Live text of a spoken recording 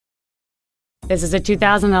This is a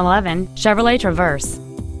 2011 Chevrolet Traverse.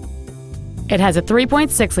 It has a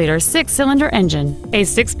 3.6-liter six-cylinder engine, a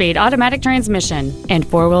 6-speed automatic transmission, and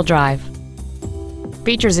four-wheel drive.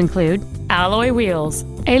 Features include alloy wheels,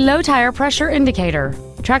 a low tire pressure indicator,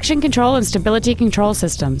 traction control and stability control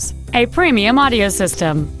systems, a premium audio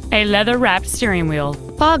system, a leather-wrapped steering wheel,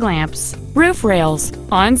 fog lamps, roof rails,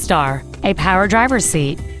 OnStar, a power driver's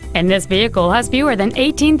seat, and this vehicle has fewer than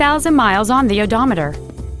 18,000 miles on the odometer.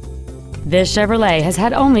 This Chevrolet has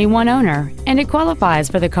had only one owner, and it qualifies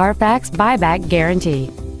for the Carfax buyback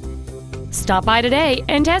guarantee. Stop by today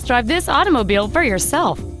and test drive this automobile for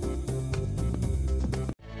yourself.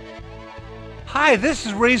 Hi, this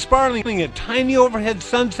is Ray Sparling at Tiny Overhead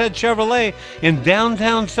Sunset Chevrolet in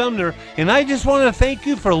downtown Sumner, and I just want to thank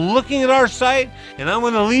you for looking at our site, and I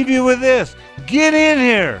want to leave you with this. Get in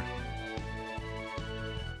here!